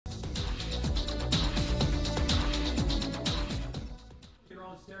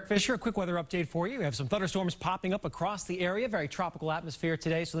Fisher, a quick weather update for you. We have some thunderstorms popping up across the area. Very tropical atmosphere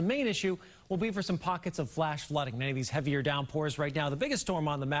today. So the main issue will be for some pockets of flash flooding. Many of these heavier downpours right now. The biggest storm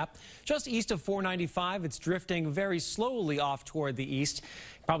on the map just east of 495. It's drifting very slowly off toward the east.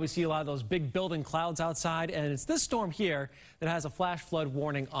 Probably see a lot of those big building clouds outside, and it's this storm here that has a flash flood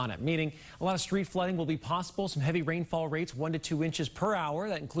warning on it, meaning a lot of street flooding will be possible. Some heavy rainfall rates, 1 to 2 inches per hour.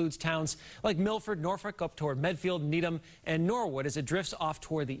 That includes towns like Milford, Norfolk, up toward Medfield, Needham, and Norwood as it drifts off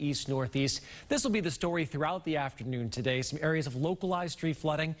toward the east-northeast. This will be the story throughout the afternoon today. Some areas of localized street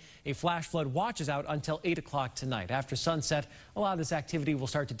flooding. A flash flood watch is out until 8 o'clock tonight. After sunset, a lot of this activity will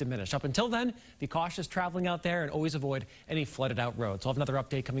start to diminish. Up until then, be cautious traveling out there and always avoid any flooded out roads. We'll have another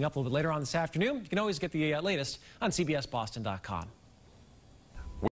update coming up a little bit later on this afternoon. You can always get the latest on CBSBoston.com.